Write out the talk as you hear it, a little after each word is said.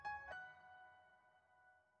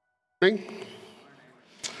Morning.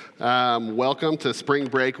 Welcome to spring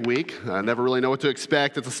break week. I never really know what to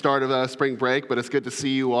expect at the start of spring break, but it's good to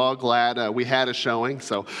see you all. Glad we had a showing,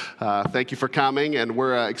 so thank you for coming, and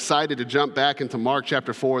we're excited to jump back into Mark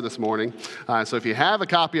chapter 4 this morning. So if you have a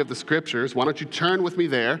copy of the scriptures, why don't you turn with me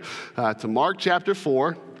there to Mark chapter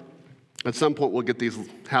 4. At some point, we'll get these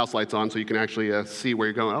house lights on so you can actually see where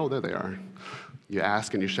you're going. Oh, there they are. You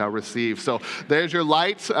ask and you shall receive. So there's your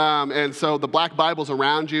lights. And so the black Bible's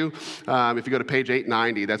around you. If you go to page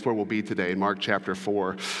 890, that's where we'll be today in Mark chapter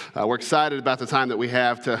 4. We're excited about the time that we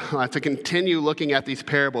have to continue looking at these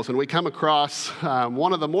parables. And we come across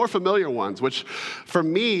one of the more familiar ones, which for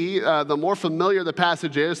me, the more familiar the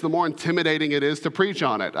passage is, the more intimidating it is to preach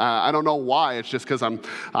on it. I don't know why. It's just because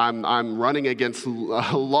I'm running against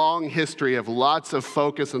a long history of lots of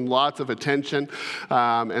focus and lots of attention.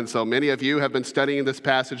 And so many of you have been studying this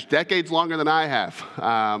passage decades longer than I have.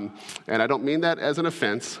 And I don't mean that as an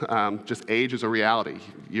offense. Just age is a reality.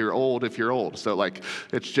 You're old if you're old. So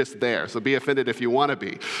it's just there. So be offended if you want to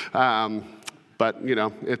be. But,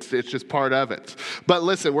 it's just part of it. But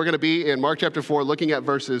listen, we're going to be in Mark chapter 4 looking at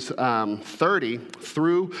verses 30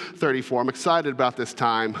 through 34. I'm excited about this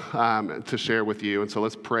time to share with you. And so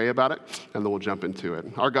let's pray about it, and then we'll jump into it.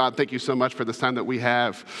 Our God, thank you so much for this time that we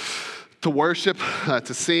have to worship,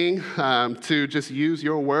 to sing, to just use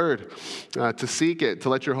your word, to seek it, to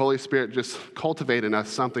let your Holy Spirit just cultivate in us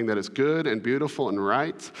something that is good and beautiful and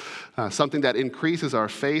right, something that increases our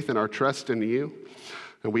faith and our trust in you.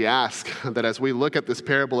 And we ask that as we look at this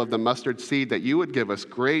parable of the mustard seed, that you would give us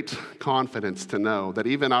great confidence to know that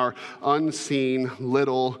even our unseen,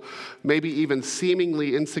 little, maybe even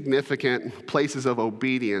seemingly insignificant places of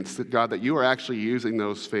obedience, that God, that you are actually using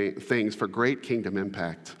those things for great kingdom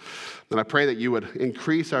impact. And I pray that you would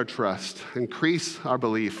increase our trust, increase our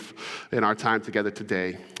belief in our time together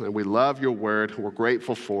today. And we love your word, we're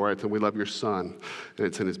grateful for it, and we love your Son. And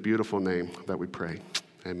it's in his beautiful name that we pray.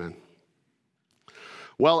 Amen.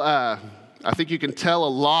 Well, I think you can tell a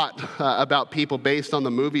lot about people based on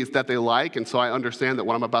the movies that they like, and so I understand that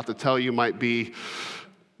what I'm about to tell you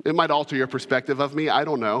it might alter your perspective of me, I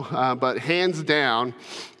don't know. But hands down,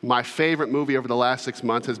 my favorite movie over the last 6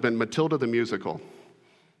 months has been Matilda the Musical.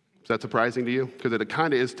 Is that surprising to you? Because it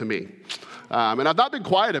kind of is to me. And I've not been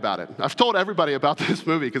quiet about it. I've told everybody about this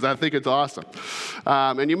movie because I think it's awesome.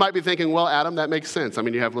 And you might be thinking, well, Adam, that makes sense. I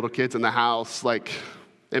mean, you have little kids in the house,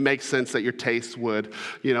 it makes sense that your tastes would,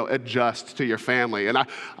 adjust to your family. And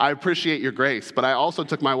I appreciate your grace, but I also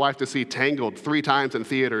took my wife to see Tangled 3 times in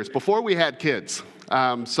theaters before we had kids.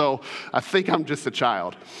 So I think I'm just a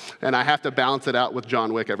child, and I have to balance it out with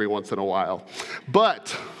John Wick every once in a while.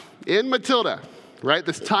 But in Matilda, right,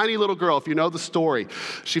 this tiny little girl, if you know the story,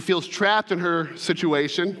 she feels trapped in her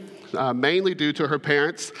situation, mainly due to her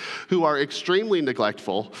parents, who are extremely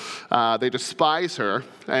neglectful. They despise her,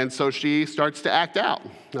 and so she starts to act out,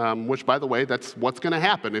 which, by the way, that's what's going to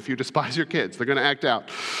happen if you despise your kids. They're going to act out.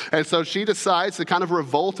 And so she decides to kind of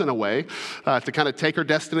revolt in a way, to kind of take her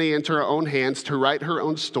destiny into her own hands, to write her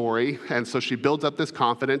own story. And so she builds up this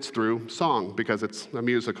confidence through song, because it's a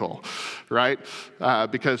musical, right?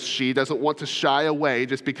 Because she doesn't want to shy away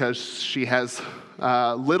just because she has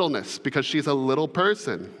littleness, because she's a little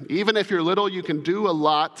person. Even if you're little, you can do a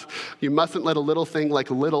lot. You mustn't let a little thing like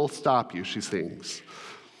little stop you, she sings.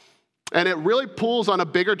 And it really pulls on a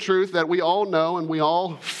bigger truth that we all know and we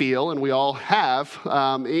all feel and we all have,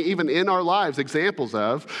 even in our lives, examples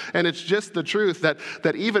of. And it's just the truth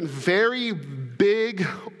that even very big,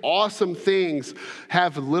 awesome things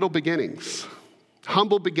have little beginnings,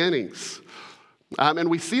 humble beginnings. And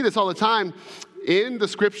we see this all the time in the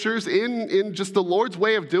scriptures, in just the Lord's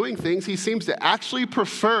way of doing things. He seems to actually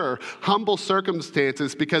prefer humble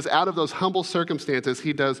circumstances, because out of those humble circumstances,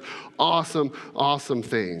 he does awesome, awesome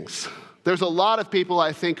things. There's a lot of people,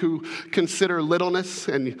 I think, who consider littleness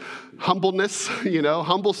and humbleness,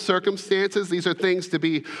 humble circumstances. These are things to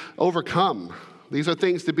be overcome. These are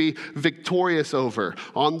things to be victorious over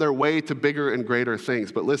on their way to bigger and greater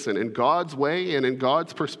things. But listen, in God's way and in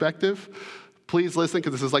God's perspective, please listen,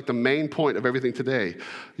 because this is like the main point of everything today.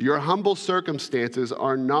 Your humble circumstances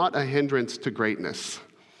are not a hindrance to greatness.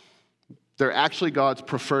 They're actually God's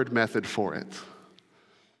preferred method for it.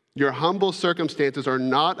 Your humble circumstances are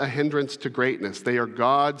not a hindrance to greatness. They are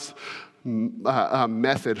God's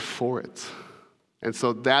method for it. And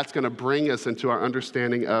so that's going to bring us into our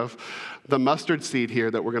understanding of the mustard seed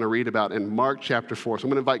here that we're going to read about in Mark chapter 4. So I'm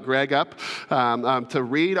going to invite Greg up to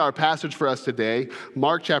read our passage for us today,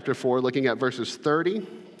 Mark chapter 4, looking at verses 30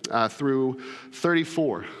 through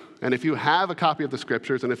 34. And if you have a copy of the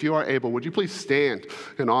scriptures, and if you are able, would you please stand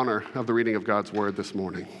in honor of the reading of God's word this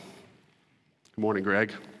morning? Good morning,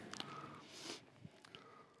 Greg.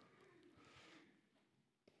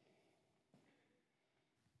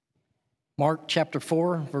 Mark chapter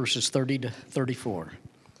 4, verses 30 to 34.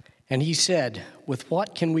 And he said, "With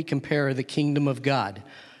what can we compare the kingdom of God?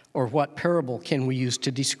 Or what parable can we use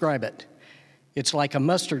to describe it? It's like a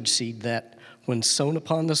mustard seed that, when sown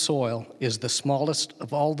upon the soil, is the smallest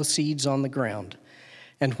of all the seeds on the ground.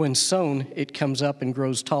 And when sown, it comes up and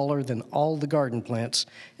grows taller than all the garden plants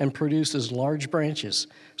and produces large branches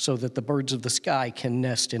so that the birds of the sky can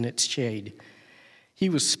nest in its shade." He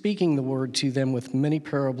was speaking the word to them with many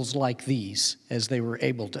parables like these, as they were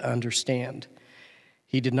able to understand.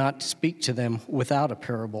 He did not speak to them without a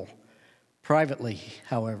parable. Privately,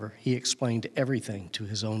 however, he explained everything to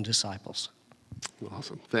his own disciples.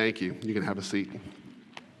 Awesome. Thank you. You can have a seat.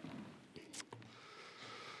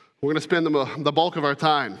 We're going to spend the bulk of our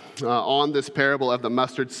time on this parable of the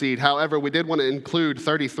mustard seed. However, we did want to include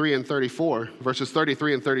 33 and 34, verses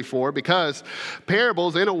 33 and 34, because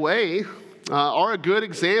parables, in a way, are a good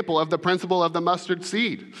example of the principle of the mustard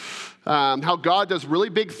seed. How God does really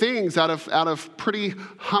big things out of pretty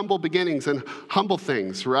humble beginnings and humble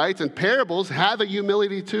things, right? And parables have a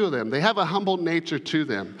humility to them. They have a humble nature to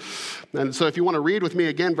them. And so if you want to read with me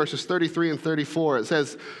again, verses 33 and 34, it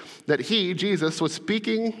says that he, Jesus, was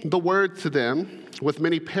speaking the word to them with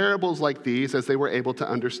many parables like these as they were able to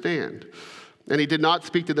understand. And he did not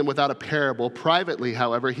speak to them without a parable. Privately,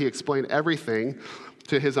 however, he explained everything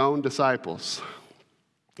to his own disciples.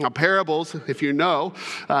 Now, parables, if you know,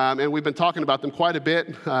 and we've been talking about them quite a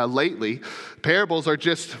bit lately, parables are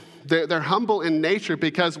just, they're humble in nature,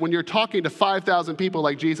 because when you're talking to 5,000 people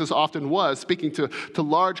like Jesus often was, speaking to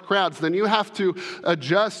large crowds, then you have to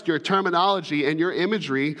adjust your terminology and your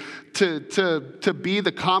imagery to be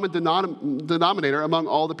the common denominator among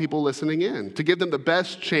all the people listening in, to give them the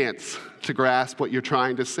best chance to grasp what you're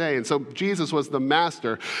trying to say. And so Jesus was the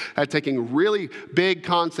master at taking really big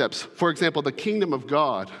concepts, for example, the kingdom of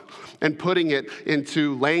God, and putting it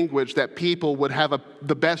into language that people would have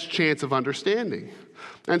the best chance of understanding.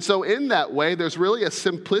 And so in that way, there's really a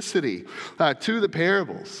simplicity to the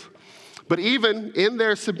parables. But even in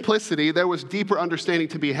their simplicity, there was deeper understanding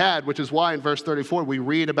to be had, which is why in verse 34 we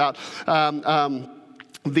read about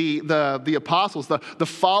the apostles, the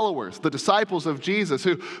followers, the disciples of Jesus,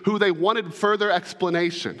 who they wanted further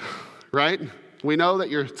explanation, right? We know that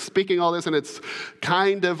you're speaking all this and it's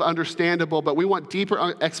kind of understandable, but we want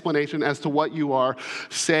deeper explanation as to what you are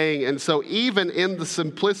saying. And so even in the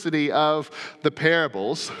simplicity of the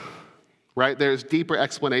parables, right, there's deeper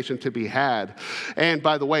explanation to be had. And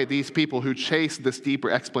by the way, these people who chased this deeper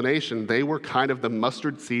explanation, they were kind of the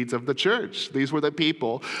mustard seeds of the church. These were the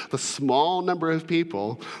people, the small number of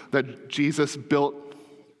people that Jesus built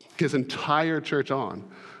his entire church on,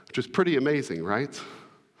 which is pretty amazing, right?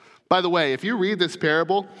 By the way, if you read this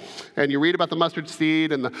parable and you read about the mustard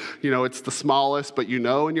seed and it's the smallest, but you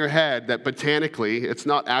know in your head that botanically it's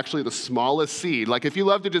not actually the smallest seed. Like if you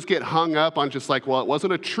love to just get hung up on just like, well, it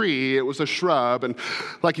wasn't a tree, it was a shrub. And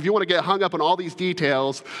like if you want to get hung up on all these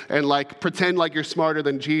details and like pretend like you're smarter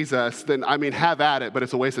than Jesus, then I mean, have at it, but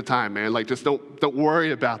it's a waste of time, man. Like just don't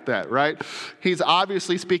worry about that, right? He's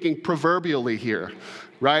obviously speaking proverbially here.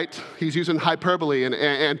 Right? He's using hyperbole,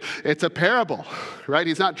 and it's a parable, right?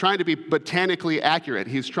 He's not trying to be botanically accurate.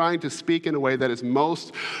 He's trying to speak in a way that is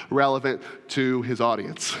most relevant to his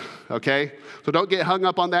audience, okay? So don't get hung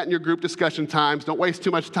up on that in your group discussion times. Don't waste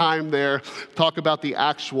too much time there. Talk about the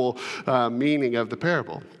actual meaning of the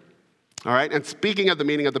parable. All right, and speaking of the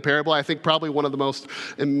meaning of the parable, I think probably one of the most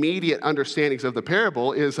immediate understandings of the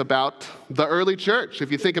parable is about the early church.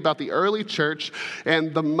 If you think about the early church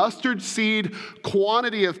and the mustard seed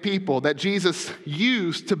quantity of people that Jesus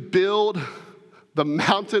used to build the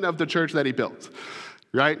mountain of the church that he built,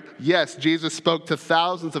 right? Yes, Jesus spoke to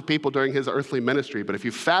thousands of people during his earthly ministry, but if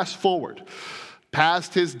you fast forward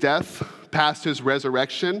past his death, past his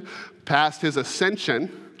resurrection, past his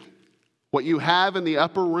ascension, what you have in the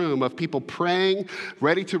upper room of people praying,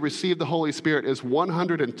 ready to receive the Holy Spirit, is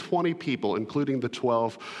 120 people, including the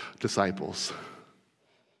 12 disciples.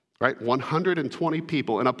 Right? 120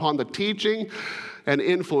 people. And upon the teaching and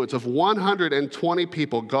influence of 120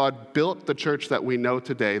 people, God built the church that we know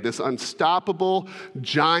today, this unstoppable,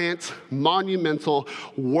 giant, monumental,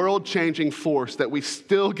 world-changing force that we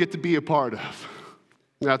still get to be a part of.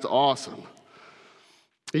 That's awesome.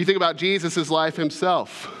 You think about Jesus' life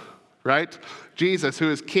himself. Right? Jesus, who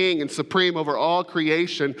is king and supreme over all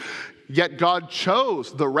creation, yet God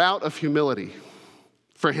chose the route of humility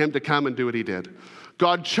for him to come and do what he did.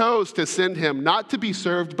 God chose to send him not to be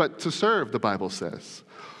served, but to serve, the Bible says.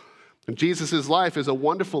 And Jesus' life is a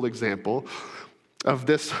wonderful example of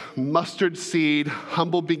this mustard seed,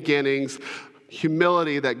 humble beginnings,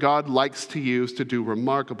 Humility that God likes to use to do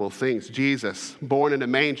remarkable things. Jesus, born in a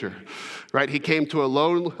manger, right? He came to a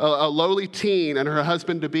lowly teen and her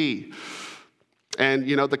husband-to-be. And,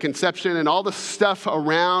 the conception and all the stuff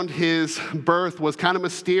around his birth was kind of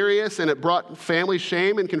mysterious, and it brought family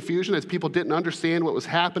shame and confusion as people didn't understand what was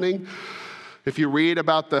happening. If you read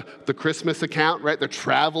about the Christmas account, right, they're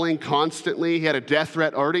traveling constantly. He had a death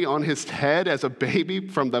threat already on his head as a baby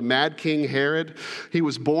from the mad King Herod. He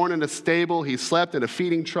was born in a stable. He slept in a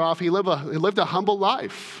feeding trough. He lived a humble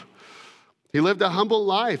life. He lived a humble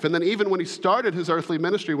life. And then even when he started his earthly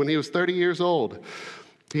ministry, when he was 30 years old,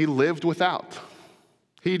 he lived without.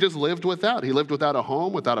 He just lived without. He lived without a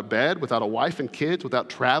home, without a bed, without a wife and kids, without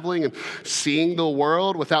traveling and seeing the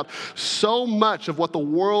world, without so much of what the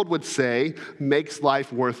world would say makes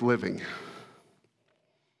life worth living.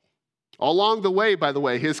 Along the way, by the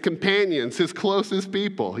way, his companions, his closest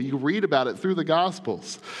people, you read about it through the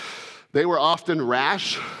Gospels, they were often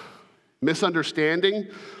rash, misunderstanding,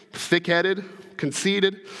 thick-headed,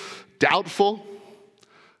 conceited, doubtful,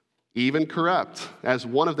 even corrupt, as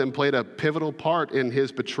one of them played a pivotal part in his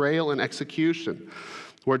betrayal and execution,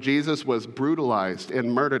 where Jesus was brutalized and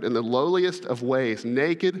murdered in the lowliest of ways,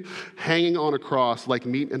 naked, hanging on a cross like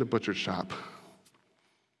meat in a butcher shop.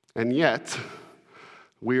 And yet,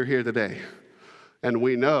 we're here today, and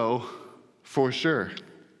we know for sure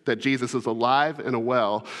that Jesus is alive and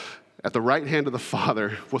well at the right hand of the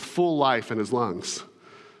Father with full life in his lungs.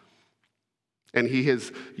 And he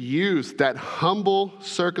has used that humble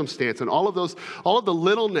circumstance and all of the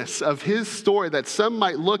littleness of his story that some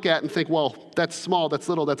might look at and think, well, that's small, that's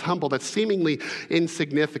little, that's humble, that's seemingly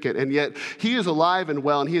insignificant. And yet he is alive and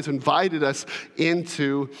well, and he has invited us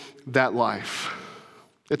into that life.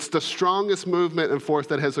 It's the strongest movement and force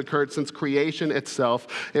that has occurred since creation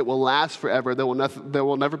itself. It will last forever. There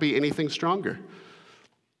will never be anything stronger.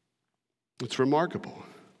 It's remarkable.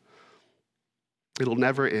 It'll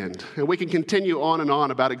never end. And we can continue on and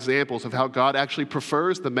on about examples of how God actually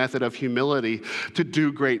prefers the method of humility to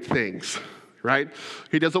do great things, right?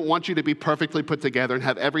 He doesn't want you to be perfectly put together and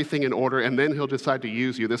have everything in order, and then he'll decide to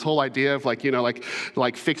use you. This whole idea of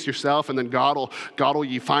like fix yourself and then God will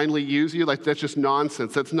you finally use you, like that's just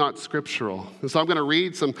nonsense. That's not scriptural. And so I'm going to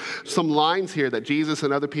read some lines here that Jesus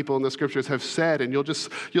and other people in the scriptures have said, and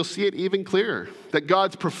you'll see it even clearer, that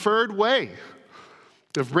God's preferred way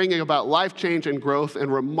of bringing about life change and growth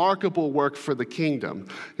and remarkable work for the kingdom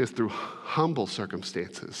is through humble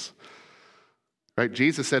circumstances. Right?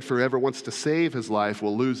 Jesus said, whoever wants to save his life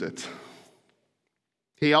will lose it.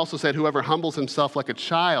 He also said, whoever humbles himself like a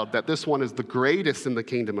child, that this one is the greatest in the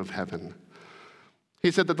kingdom of heaven.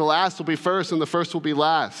 He said that the last will be first and the first will be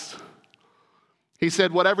last. He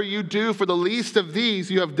said, whatever you do for the least of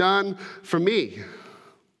these, you have done for me.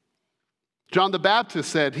 John the Baptist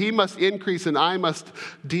said, he must increase and I must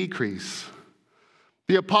decrease.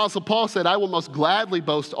 The Apostle Paul said, I will most gladly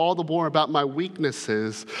boast all the more about my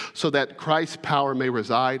weaknesses so that Christ's power may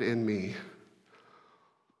reside in me.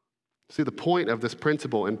 See, the point of this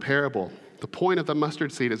principle and parable, the point of the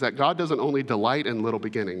mustard seed is that God doesn't only delight in little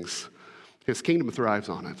beginnings. His kingdom thrives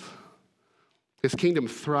on it. His kingdom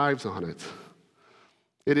thrives on it.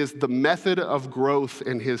 It is the method of growth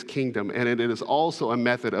in his kingdom, and it is also a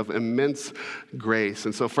method of immense grace.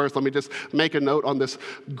 And so first, let me just make a note on this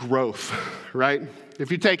growth, right?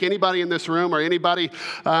 If you take anybody in this room or anybody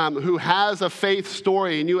who has a faith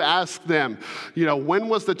story and you ask them, when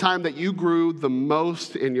was the time that you grew the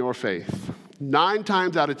most in your faith? 9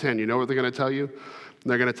 times out of 10, you know what they're going to tell you?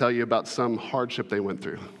 They're going to tell you about some hardship they went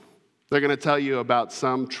through. They're going to tell you about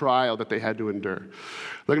some trial that they had to endure.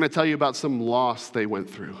 They're going to tell you about some loss they went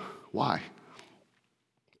through. Why?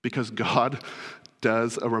 Because God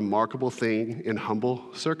does a remarkable thing in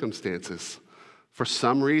humble circumstances. For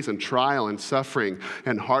some reason, trial and suffering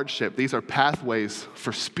and hardship, these are pathways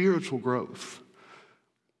for spiritual growth.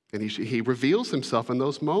 And he reveals himself in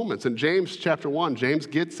those moments. In James chapter 1, James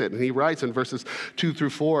gets it, and he writes in verses 2 through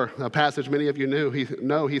 4, a passage many of you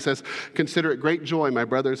know, he says, consider it great joy, my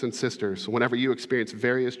brothers and sisters, whenever you experience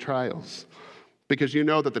various trials, because you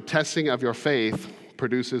know that the testing of your faith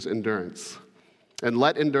produces endurance. And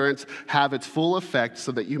let endurance have its full effect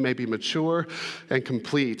so that you may be mature and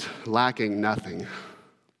complete, lacking nothing.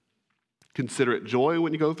 Consider it joy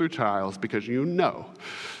when you go through trials, because you know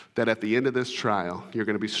that at the end of this trial, you're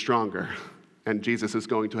going to be stronger, and Jesus is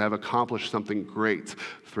going to have accomplished something great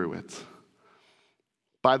through it.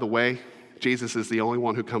 By the way, Jesus is the only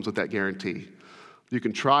one who comes with that guarantee. You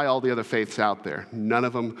can try all the other faiths out there. None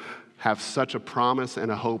of them have such a promise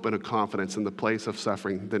and a hope and a confidence in the place of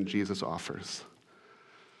suffering than Jesus offers.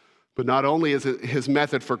 But not only is it his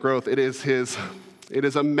method for growth, it is his It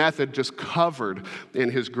is a method just covered in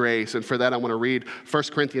his grace. And for that, I want to read 1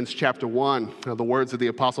 Corinthians chapter 1, the words of the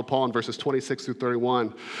Apostle Paul in verses 26 through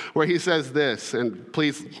 31, where he says this, and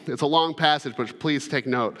please, it's a long passage, but please take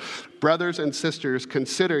note. Brothers and sisters,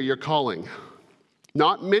 consider your calling.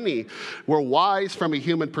 Not many were wise from a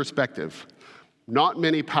human perspective, not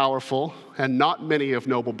many powerful, and not many of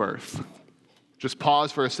noble birth. Just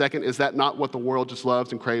pause for a second. Is that not what the world just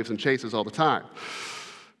loves and craves and chases all the time?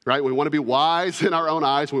 Right? We want to be wise in our own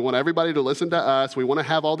eyes. We want everybody to listen to us. We want to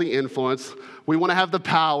have all the influence. We want to have the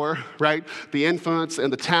power, right? The influence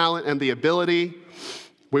and the talent and the ability.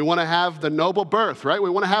 We want to have the noble birth, right? We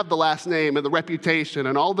want to have the last name and the reputation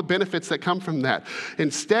and all the benefits that come from that.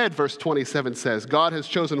 Instead, verse 27 says, God has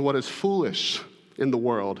chosen what is foolish in the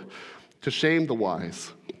world to shame the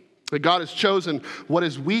wise. That God has chosen what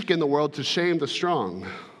is weak in the world to shame the strong.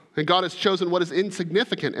 And God has chosen what is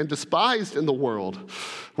insignificant and despised in the world,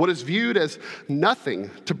 what is viewed as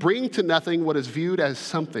nothing, to bring to nothing what is viewed as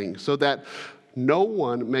something, so that no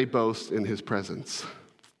one may boast in his presence.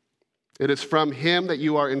 It is from him that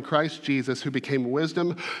you are in Christ Jesus, who became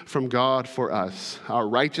wisdom from God for us, our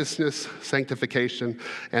righteousness, sanctification,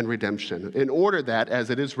 and redemption, in order that, as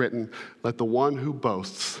it is written, let the one who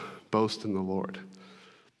boasts boast in the Lord.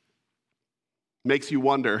 Makes you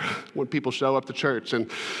wonder when people show up to church and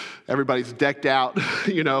everybody's decked out,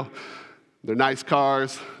 their nice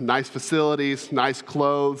cars, nice facilities, nice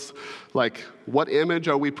clothes. Like, what image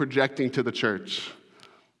are we projecting to the church?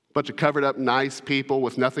 A bunch of covered up nice people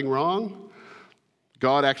with nothing wrong?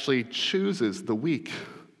 God actually chooses the weak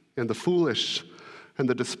and the foolish and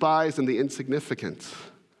the despised and the insignificant.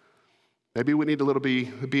 Maybe we need to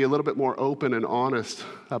be a little bit more open and honest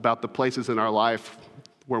about the places in our life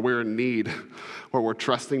where we're in need, where we're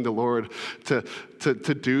trusting the Lord to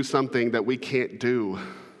do something that we can't do.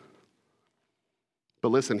 But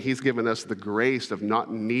listen, he's given us the grace of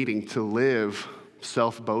not needing to live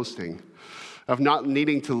self-boasting, of not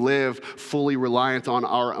needing to live fully reliant on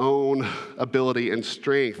our own ability and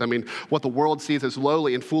strength. I mean, what the world sees as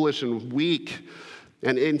lowly and foolish and weak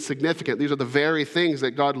and insignificant, these are the very things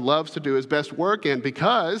that God loves to do his best work in,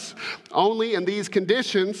 because only in these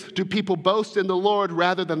conditions do people boast in the Lord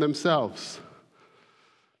rather than themselves.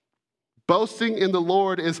 Boasting in the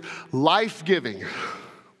Lord is life-giving.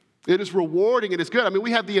 It is rewarding. It is good. I mean,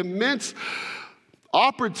 we have the immense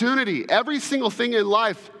opportunity, every single thing in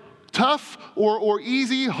life, tough or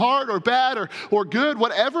easy, hard or bad or good,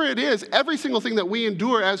 whatever it is, every single thing that we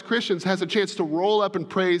endure as Christians has a chance to roll up in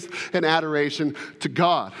praise and adoration to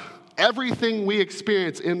God. Everything we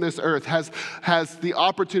experience in this earth has the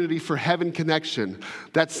opportunity for heaven connection.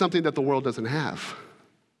 That's something that the world doesn't have.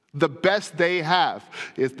 The best they have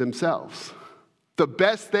is themselves. The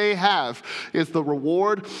best they have is the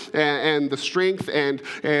reward and the strength and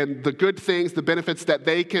the good things, the benefits that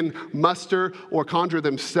they can muster or conjure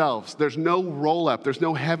themselves. There's no roll-up. There's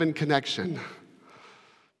no heaven connection.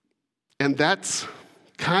 And that's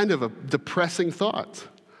kind of a depressing thought.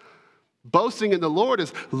 Boasting in the Lord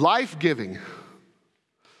is life-giving.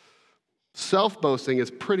 Self-boasting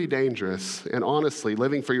is pretty dangerous. And honestly,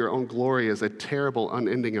 living for your own glory is a terrible,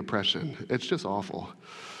 unending oppression. It's just awful.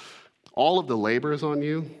 All of the labor is on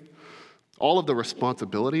you. All of the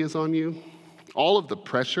responsibility is on you. All of the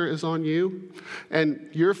pressure is on you. And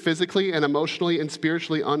you're physically and emotionally and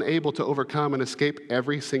spiritually unable to overcome and escape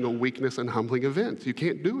every single weakness and humbling event. You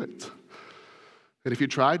can't do it. And if you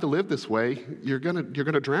try to live this way, you're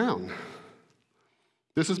gonna drown.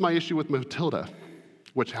 This is my issue with Matilda,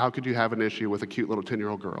 which how could you have an issue with a cute little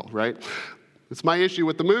 10-year-old girl, right? It's my issue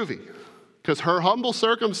with the movie, because her humble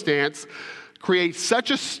circumstance creates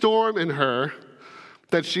such a storm in her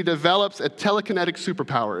that she develops a telekinetic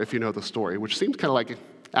superpower, if you know the story, which seems kind of like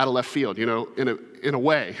out of left field, in a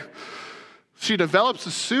way. She develops a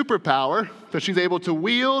superpower that she's able to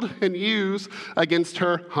wield and use against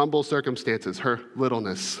her humble circumstances, her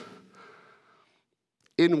littleness,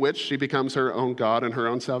 in which she becomes her own God and her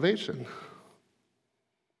own salvation.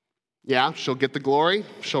 Yeah, she'll get the glory.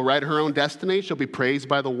 She'll write her own destiny. She'll be praised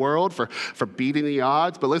by the world for beating the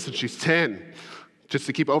odds. But listen, she's 10. Just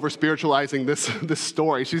to keep over-spiritualizing this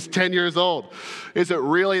story. She's 10 years old. Is it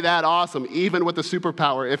really that awesome, even with the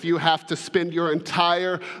superpower, if you have to spend your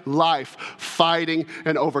entire life fighting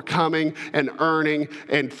and overcoming and earning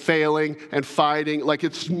and failing and fighting? Like,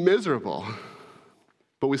 it's miserable.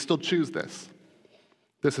 But we still choose this.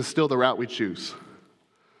 This is still the route we choose.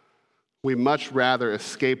 We much rather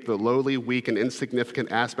escape the lowly, weak, and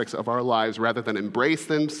insignificant aspects of our lives rather than embrace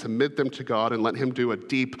them, submit them to God, and let him do a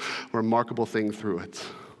deep, remarkable thing through it.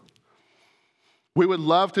 We would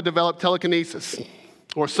love to develop telekinesis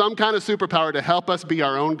or some kind of superpower to help us be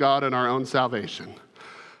our own God and our own salvation.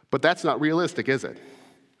 But that's not realistic, is it?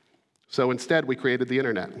 So instead, we created the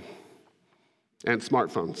internet and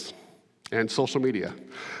smartphones and social media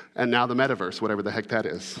and now the metaverse, whatever the heck that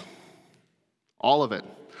is. All of it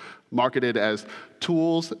marketed as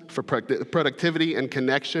tools for productivity and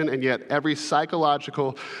connection, and yet every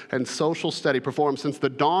psychological and social study performed since the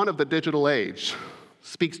dawn of the digital age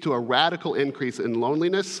speaks to a radical increase in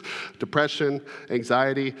loneliness, depression,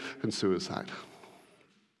 anxiety, and suicide.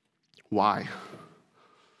 Why?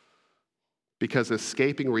 Because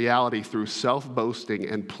escaping reality through self-boasting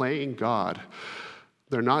and playing God,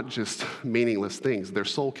 they're not just meaningless things, they're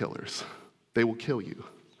soul killers. They will kill you,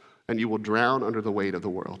 and you will drown under the weight of the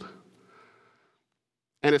world.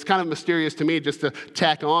 And it's kind of mysterious to me just to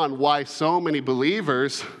tack on why so many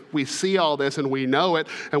believers, we see all this and we know it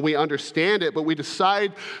and we understand it, but we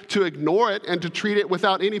decide to ignore it and to treat it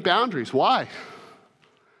without any boundaries. Why?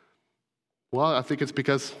 Well, I think it's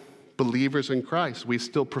because believers in Christ, we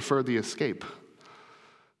still prefer the escape.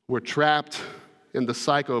 We're trapped in the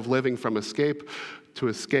cycle of living from escape to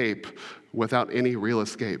escape without any real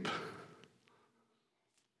escape.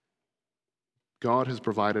 God has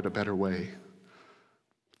provided a better way.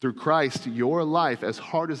 Through Christ, your life, as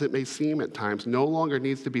hard as it may seem at times, no longer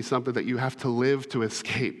needs to be something that you have to live to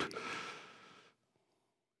escape.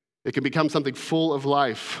 It can become something full of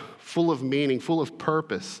life, full of meaning, full of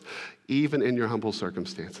purpose, even in your humble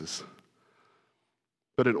circumstances.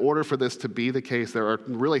 But in order for this to be the case, there are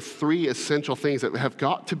really three essential things that have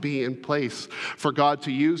got to be in place for God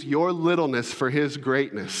to use your littleness for his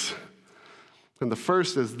greatness. And the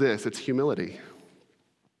first is this, it's humility.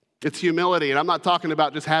 It's humility, and I'm not talking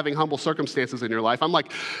about just having humble circumstances in your life. I'm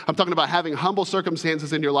talking about having humble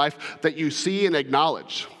circumstances in your life that you see and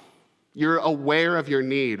acknowledge. You're aware of your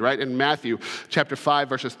need, right? In Matthew chapter 5,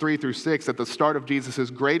 verses 3 through 6, at the start of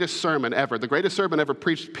Jesus' greatest sermon ever, the greatest sermon ever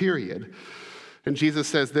preached, period. And Jesus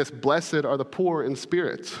says this, "Blessed are the poor in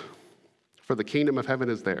spirit, for the kingdom of heaven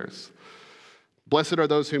is theirs. Blessed are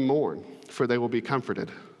those who mourn, for they will be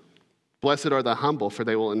comforted. Blessed are the humble, for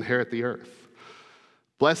they will inherit the earth.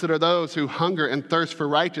 Blessed are those who hunger and thirst for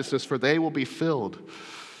righteousness, for they will be filled."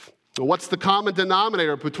 What's the common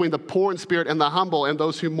denominator between the poor in spirit and the humble and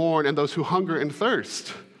those who mourn and those who hunger and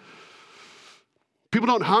thirst? People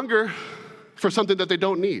don't hunger for something that they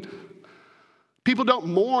don't need. People don't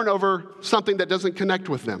mourn over something that doesn't connect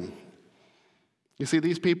with them. You see,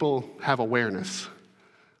 these people have awareness.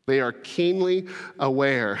 They are keenly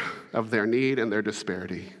aware of their need and their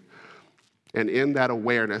disparity. And in that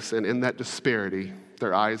awareness and in that disparity,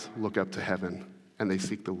 their eyes look up to heaven and they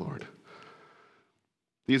seek the Lord.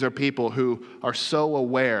 These are people who are so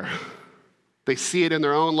aware. They see it in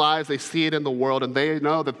their own lives, they see it in the world, and they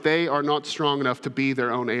know that they are not strong enough to be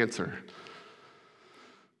their own answer.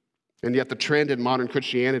 And yet the trend in modern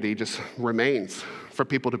Christianity just remains for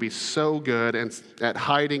people to be so good at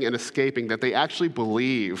hiding and escaping that they actually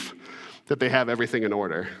believe that they have everything in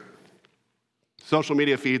order. Social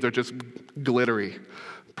media feeds are just glittery,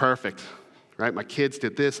 perfect, right? My kids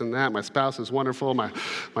did this and that. My spouse is wonderful. My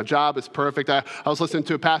job is perfect. I was listening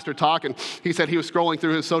to a pastor talk, and he said he was scrolling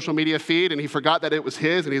through his social media feed, and he forgot that it was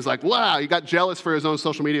his, and he's like, wow, he got jealous for his own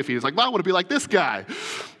social media feed. He's like, well, I want to be like this guy.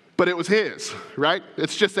 But it was his, right?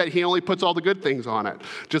 It's just that he only puts all the good things on it,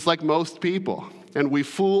 just like most people. And we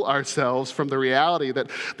fool ourselves from the reality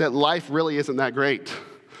that life really isn't that great.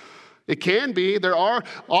 It can be. There are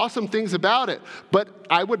awesome things about it. But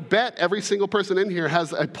I would bet every single person in here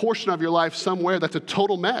has a portion of your life somewhere that's a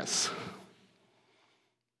total mess.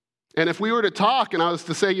 And if we were to talk and I was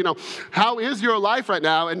to say, how is your life right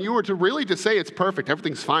now? And you were to really just say it's perfect,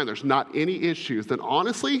 everything's fine, there's not any issues, then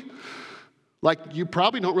honestly, you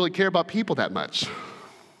probably don't really care about people that much,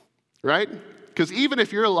 right? Because even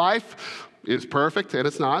if your life is perfect, and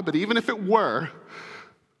it's not, but even if it were,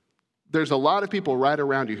 there's a lot of people right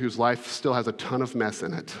around you whose life still has a ton of mess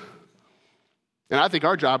in it. And I think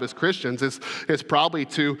our job as Christians is probably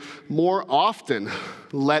to more often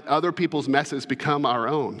let other people's messes become our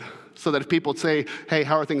own. So that if people say, hey,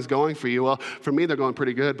 how are things going for you? Well, for me, they're going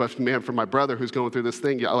pretty good. But for my brother who's going through this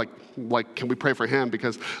thing, can we pray for him?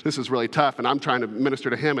 Because this is really tough, and I'm trying to minister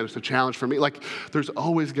to him, and it's a challenge for me. There's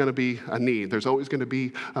always going to be a need. There's always going to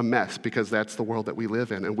be a mess, because that's the world that we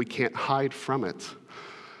live in, and we can't hide from it.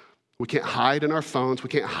 We can't hide in our phones. We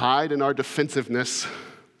can't hide in our defensiveness,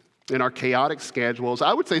 in our chaotic schedules.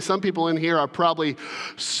 I would say some people in here are probably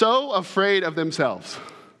so afraid of themselves.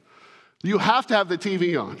 You have to have the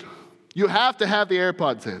TV on. You have to have the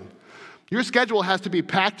AirPods in. Your schedule has to be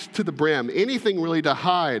packed to the brim. Anything really to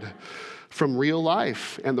hide from real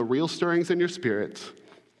life and the real stirrings in your spirit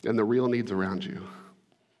and the real needs around you.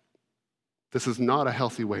 This is not a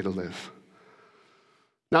healthy way to live.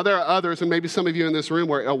 Now, there are others, and maybe some of you in this room,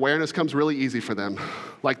 where awareness comes really easy for them,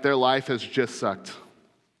 like their life has just sucked.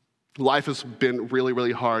 Life has been really,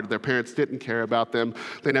 really hard. Their parents didn't care about them.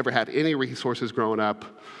 They never had any resources growing up.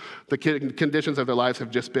 The conditions of their lives have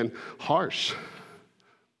just been harsh.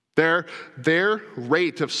 Their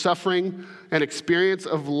rate of suffering and experience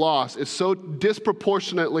of loss is so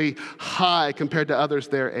disproportionately high compared to others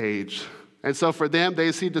their age. And so for them,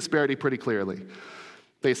 they see disparity pretty clearly.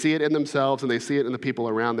 They see it in themselves and they see it in the people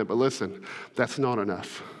around them. But listen, that's not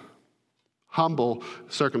enough. Humble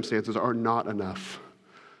circumstances are not enough.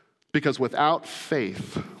 Because without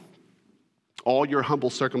faith, all your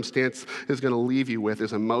humble circumstance is going to leave you with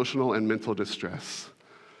is emotional and mental distress.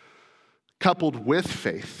 Coupled with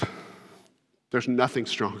faith, there's nothing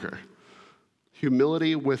stronger.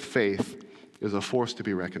 Humility with faith is a force to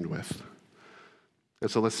be reckoned with. And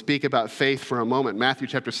so let's speak about faith for a moment. Matthew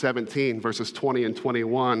chapter 17, verses 20 and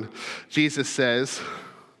 21. Jesus says,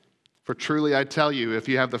 "For truly I tell you, if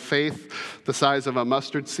you have the faith the size of a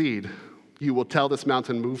mustard seed, you will tell this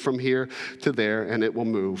mountain, move from here to there, and it will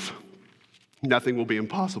move. Nothing will be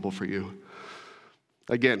impossible for you."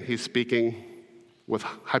 Again, he's speaking with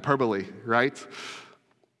hyperbole, right?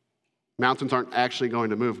 Mountains aren't actually going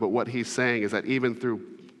to move, but what he's saying is that even through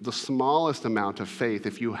the smallest amount of faith,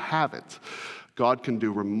 if you have it, God can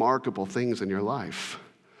do remarkable things in your life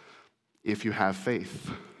if you have faith.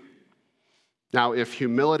 Now, if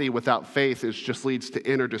humility without faith just leads to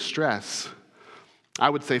inner distress, I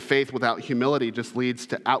would say faith without humility just leads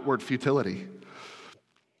to outward futility.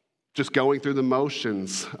 Just going through the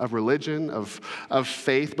motions of religion, of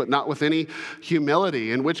faith, but not with any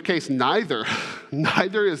humility, in which case neither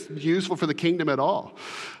is useful for the kingdom at all.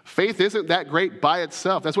 Faith isn't that great by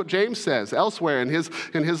itself. That's what James says elsewhere in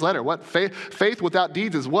his letter. What faith without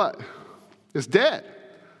deeds is what? It's dead.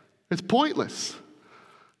 It's pointless.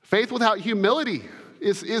 Faith without humility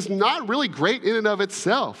is not really great in and of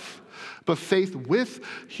itself. But faith with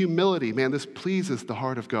humility, man, this pleases the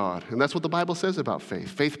heart of God. And that's what the Bible says about faith.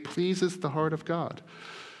 Faith pleases the heart of God.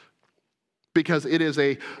 Because it is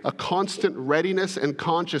a constant readiness and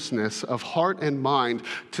consciousness of heart and mind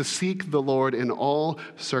to seek the Lord in all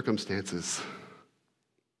circumstances.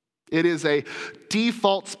 It is a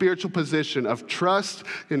default spiritual position of trust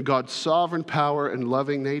in God's sovereign power and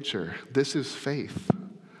loving nature. This is faith.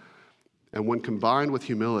 And when combined with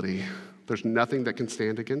humility, there's nothing that can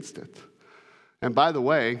stand against it. And by the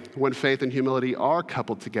way, when faith and humility are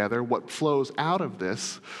coupled together, what flows out of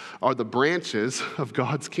this are the branches of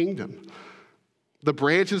God's kingdom. The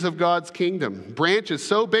branches of God's kingdom. Branches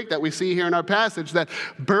so big that we see here in our passage that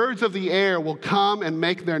birds of the air will come and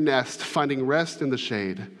make their nest, finding rest in the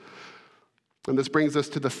shade. And this brings us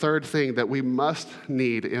to the third thing that we must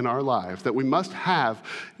need in our lives, that we must have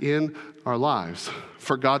in our lives,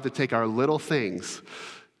 for God to take our little things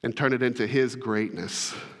and turn it into His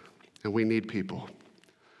greatness. And we need people.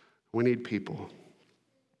 We need people.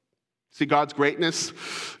 See, God's greatness,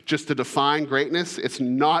 just to define greatness, it's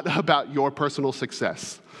not about your personal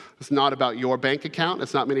success. It's not about your bank account.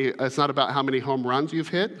 It's not about how many home runs you've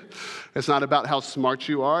hit. It's not about how smart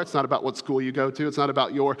you are. It's not about what school you go to. It's not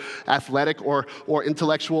about your athletic or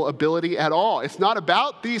intellectual ability at all. It's not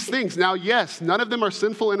about these things. Now, yes, none of them are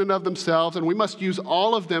sinful in and of themselves, and we must use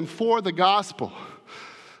all of them for the gospel.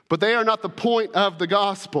 But they are not the point of the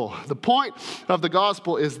gospel. The point of the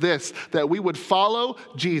gospel is this, that we would follow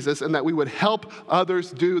Jesus and that we would help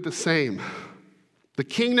others do the same. The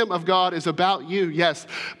kingdom of God is about you, yes,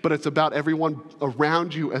 but it's about everyone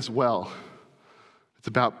around you as well. It's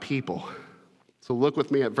about people. So look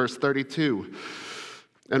with me at verse 32.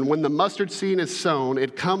 "And when the mustard seed is sown,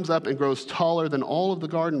 it comes up and grows taller than all of the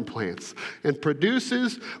garden plants and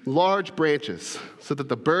produces large branches so that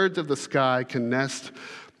the birds of the sky can nest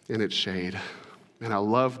in its shade." And I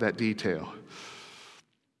love that detail.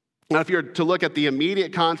 Now, if you're to look at the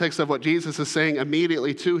immediate context of what Jesus is saying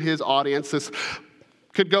immediately to his audience, this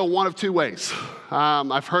could go one of two ways.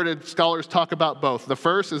 I've heard scholars talk about both. The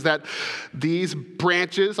first is that these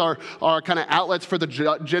branches are kind of outlets for the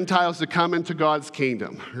Gentiles to come into God's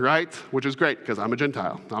kingdom, right? Which is great because I'm a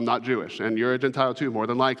Gentile. I'm not Jewish, and you're a Gentile too, more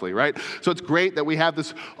than likely, right? So it's great that we have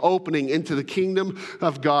this opening into the kingdom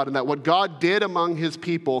of God, and that what God did among his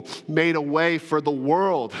people made a way for the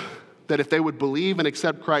world, that if they would believe and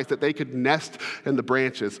accept Christ, that they could nest in the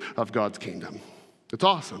branches of God's kingdom. It's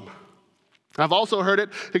awesome. I've also heard it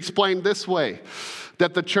explained this way,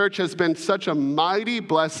 that the church has been such a mighty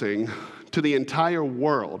blessing to the entire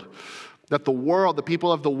world, that the world, the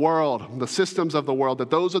people of the world, the systems of the world, that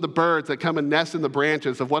those are the birds that come and nest in the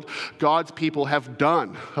branches of what God's people have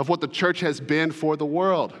done, of what the church has been for the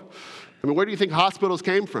world. I mean, where do you think hospitals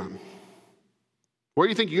came from? Where do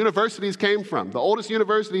you think universities came from? The oldest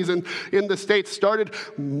universities in the States started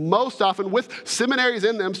most often with seminaries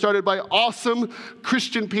in them, started by awesome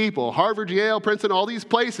Christian people. Harvard, Yale, Princeton, all these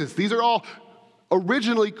places. These are all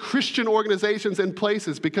originally Christian organizations and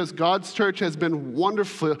places because God's church has been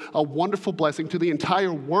a wonderful blessing to the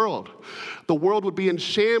entire world. The world would be in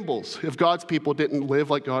shambles if God's people didn't live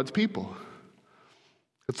like God's people.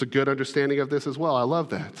 It's a good understanding of this as well. I love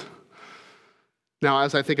that. Now,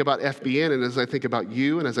 as I think about FBN and as I think about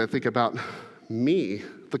you and as I think about me,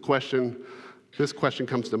 this question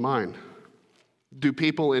comes to mind. Do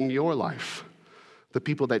people in your life, the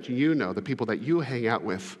people that you know, the people that you hang out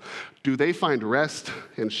with, do they find rest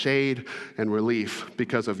and shade and relief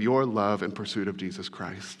because of your love and pursuit of Jesus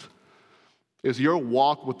Christ? Is your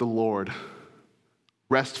walk with the Lord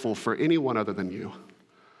restful for anyone other than you?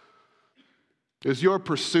 Is your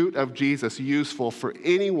pursuit of Jesus useful for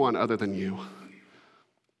anyone other than you?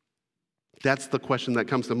 That's the question that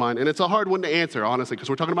comes to mind. And it's a hard one to answer, honestly, because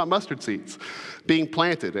we're talking about mustard seeds being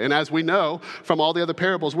planted. And as we know from all the other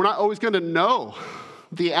parables, we're not always going to know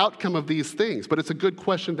the outcome of these things, but it's a good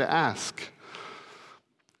question to ask.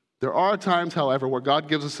 There are times, however, where God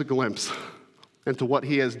gives us a glimpse into what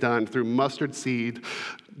he has done through mustard seed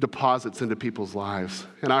deposits into people's lives.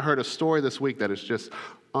 And I heard a story this week that is just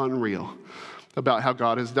unreal about how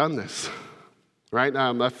God has done this. Right?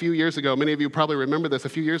 A few years ago, many of you probably remember this, a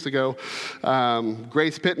few years ago,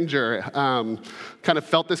 Grace Pittenger kind of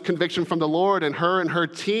felt this conviction from the Lord, and her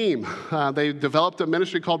team, they developed a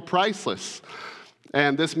ministry called Priceless.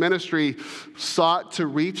 And this ministry sought to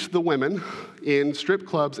reach the women in strip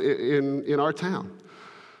clubs in our town.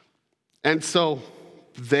 And so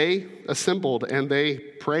they assembled and they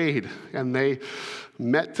prayed and they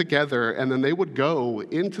met together, and then they would go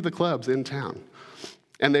into the clubs in town.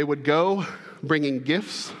 And they would go bringing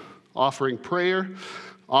gifts, offering prayer,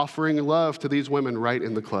 offering love to these women right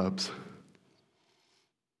in the clubs.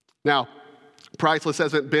 Now, Priceless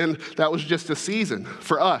hasn't been, that was just a season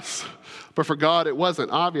for us. But for God, it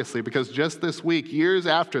wasn't, obviously, because just this week, years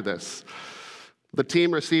after this, the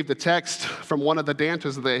team received a text from one of the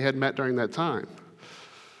dancers that they had met during that time.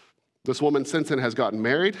 This woman since then has gotten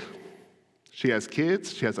married. She has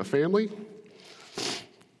kids. She has a family.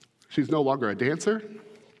 She's no longer a dancer.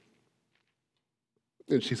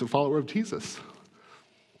 And she's a follower of Jesus.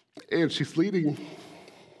 And she's leading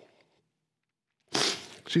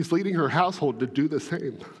her household to do the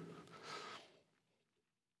same.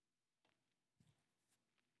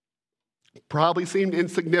 Probably seemed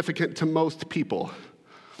insignificant to most people.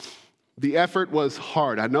 The effort was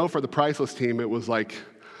hard. I know for the Priceless team, it was like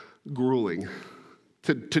grueling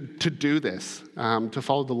to do this, to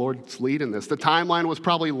follow the Lord's lead in this. The timeline was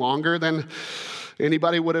probably longer than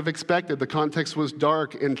anybody would have expected. The context was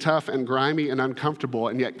dark and tough and grimy and uncomfortable,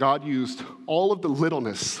 and yet God used all of the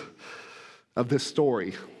littleness of this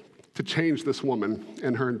story to change this woman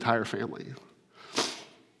and her entire family.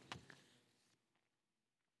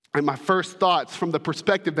 And my first thoughts from the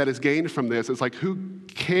perspective that is gained from this is like, who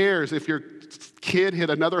cares if your kid hit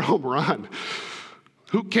another home run?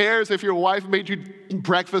 Who cares if your wife made you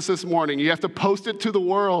breakfast this morning? You have to post it to the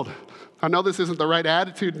world. I know this isn't the right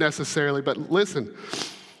attitude necessarily, but listen,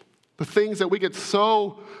 the things that we get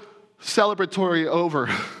so celebratory over,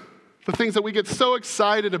 the things that we get so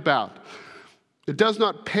excited about, it does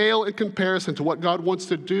not pale in comparison to what God wants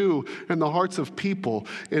to do in the hearts of people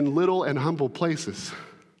in little and humble places.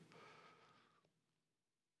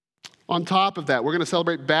 On top of that, we're going to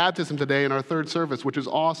celebrate baptism today in our third service, which is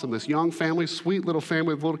awesome. This young family, sweet little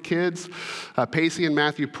family with little kids, Pacey and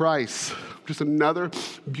Matthew Price. Just another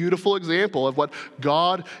beautiful example of what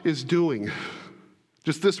God is doing.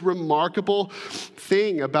 Just this remarkable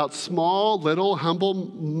thing about small, little, humble,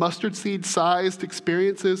 mustard seed-sized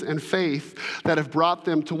experiences and faith that have brought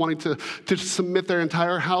them to wanting to submit their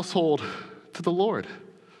entire household to the Lord.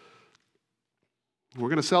 We're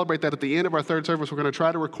going to celebrate that at the end of our third service. We're going to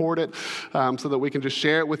try to record it so that we can just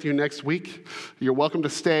share it with you next week. You're welcome to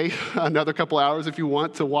stay another couple hours if you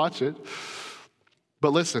want to watch it.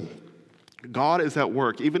 But listen, God is at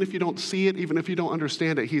work. Even if you don't see it, even if you don't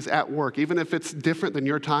understand it, he's at work. Even if it's different than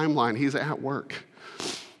your timeline, he's at work.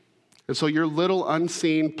 And so your little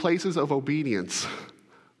unseen places of obedience,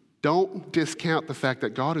 don't discount the fact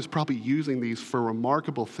that God is probably using these for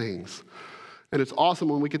remarkable things. And it's awesome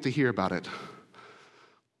when we get to hear about it.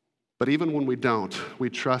 But even when we don't, we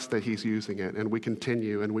trust that he's using it, and we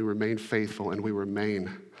continue, and we remain faithful, and we remain.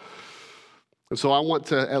 And so I want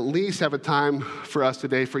to at least have a time for us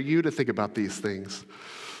today for you to think about these things,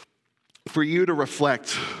 for you to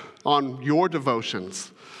reflect on your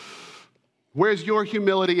devotions, Where's your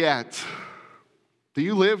humility at? Do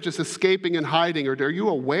you live just escaping and hiding, or are you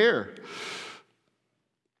aware?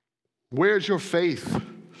 Where's your faith?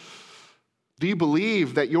 Do you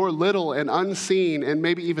believe that your little and unseen and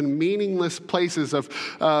maybe even meaningless places of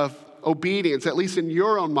obedience, at least in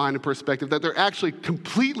your own mind and perspective, that they're actually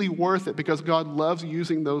completely worth it because God loves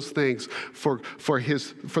using those things for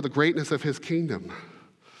the greatness of his kingdom?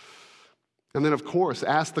 And then, of course,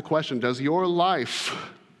 ask the question, does your life,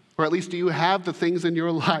 or at least do you have the things in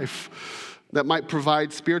your life that might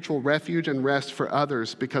provide spiritual refuge and rest for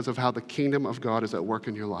others because of how the kingdom of God is at work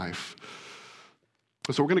in your life?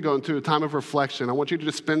 So we're going to go into a time of reflection. I want you to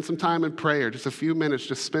just spend some time in prayer, just a few minutes,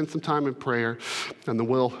 just spend some time in prayer, and then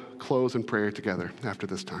we'll close in prayer together after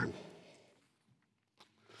this time.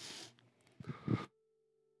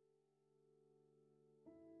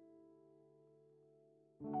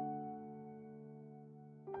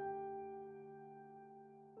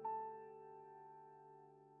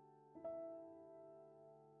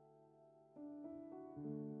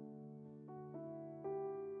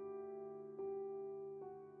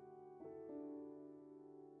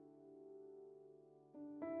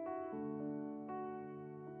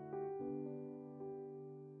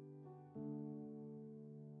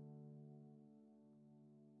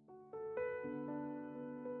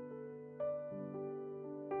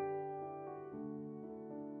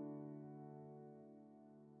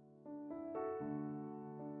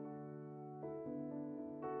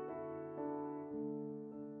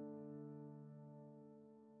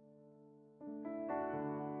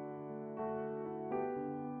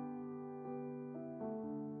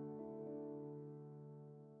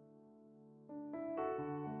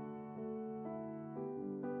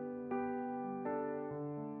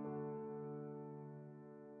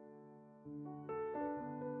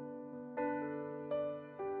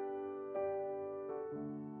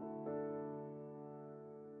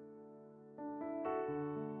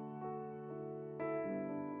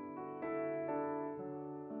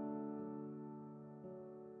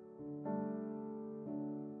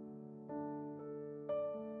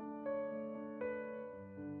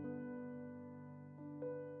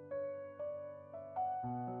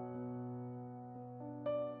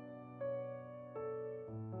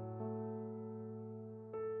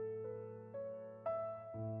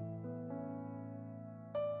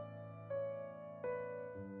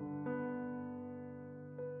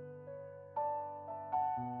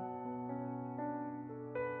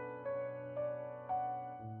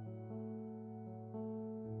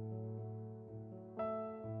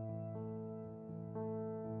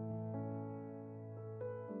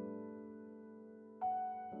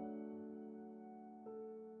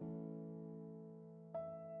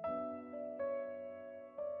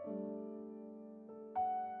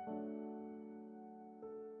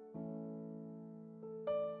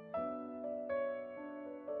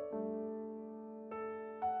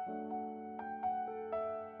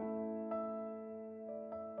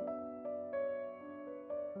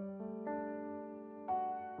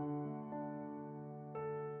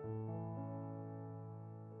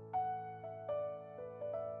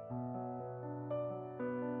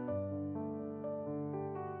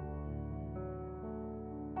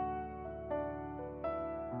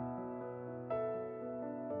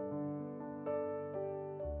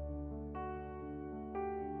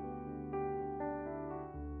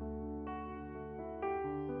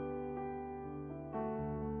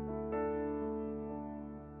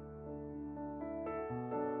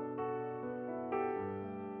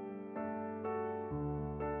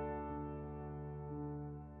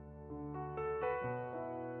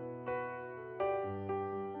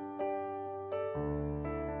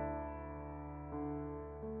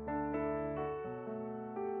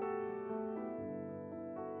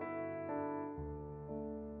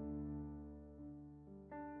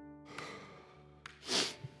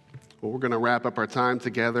 Well, we're going to wrap up our time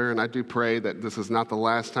together, and I do pray that this is not the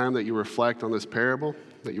last time that you reflect on this parable,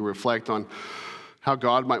 that you reflect on how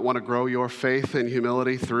God might want to grow your faith and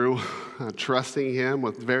humility through trusting him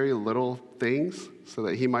with very little things so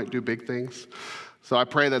that he might do big things. So I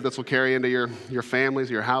pray that this will carry into your families,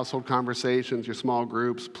 your household conversations, your small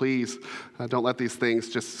groups. Please don't let these things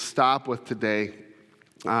just stop with today.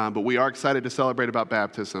 But we are excited to celebrate about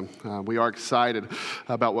baptism. We are excited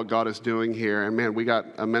about what God is doing here. And man, we got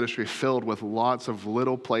a ministry filled with lots of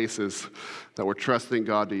little places that we're trusting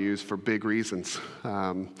God to use for big reasons.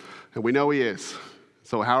 And we know he is.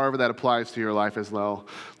 So however that applies to your life as well,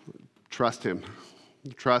 trust him.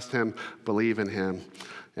 Trust him, believe in him,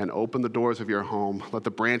 and open the doors of your home. Let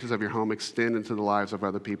the branches of your home extend into the lives of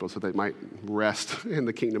other people so they might rest in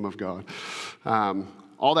the kingdom of God.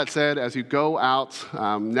 All that said, as you go out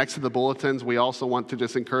next to the bulletins, we also want to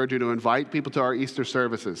just encourage you to invite people to our Easter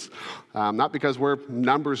services. Not because we're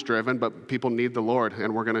numbers driven, but people need the Lord,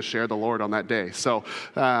 and we're going to share the Lord on that day. So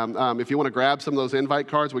if you want to grab some of those invite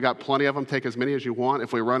cards, we got plenty of them. Take as many as you want.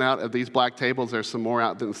 If we run out of these black tables, there's some more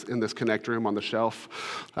out in this Connect room on the shelf.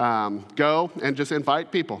 Go and just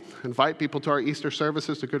invite people. Invite people to our Easter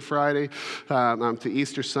services, to Good Friday, to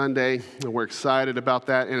Easter Sunday. And we're excited about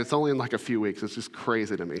that, and it's only in like a few weeks. It's just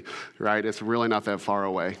crazy to me, right? It's really not that far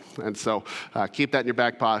away. And so keep that in your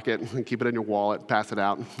back pocket and keep it in your wallet. Pass it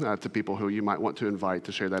out to people who you might want to invite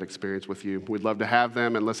to share that experience with you. We'd love to have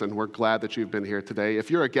them. And listen, we're glad that you've been here today.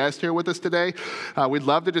 If you're a guest here with us today, we'd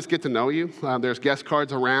love to just get to know you. There's guest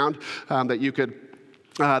cards around that you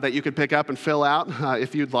could pick up and fill out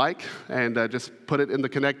if you'd like, and just put it in the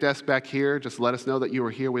Connect desk back here. Just let us know that you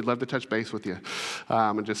were here. We'd love to touch base with you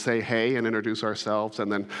and just say hey and introduce ourselves,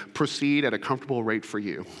 and then proceed at a comfortable rate for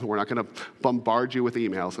you. We're not going to bombard you with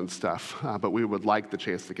emails and stuff, but we would like the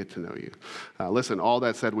chance to get to know you. Listen, all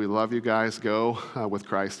that said, we love you guys. Go with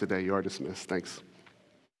Christ today. You are dismissed. Thanks.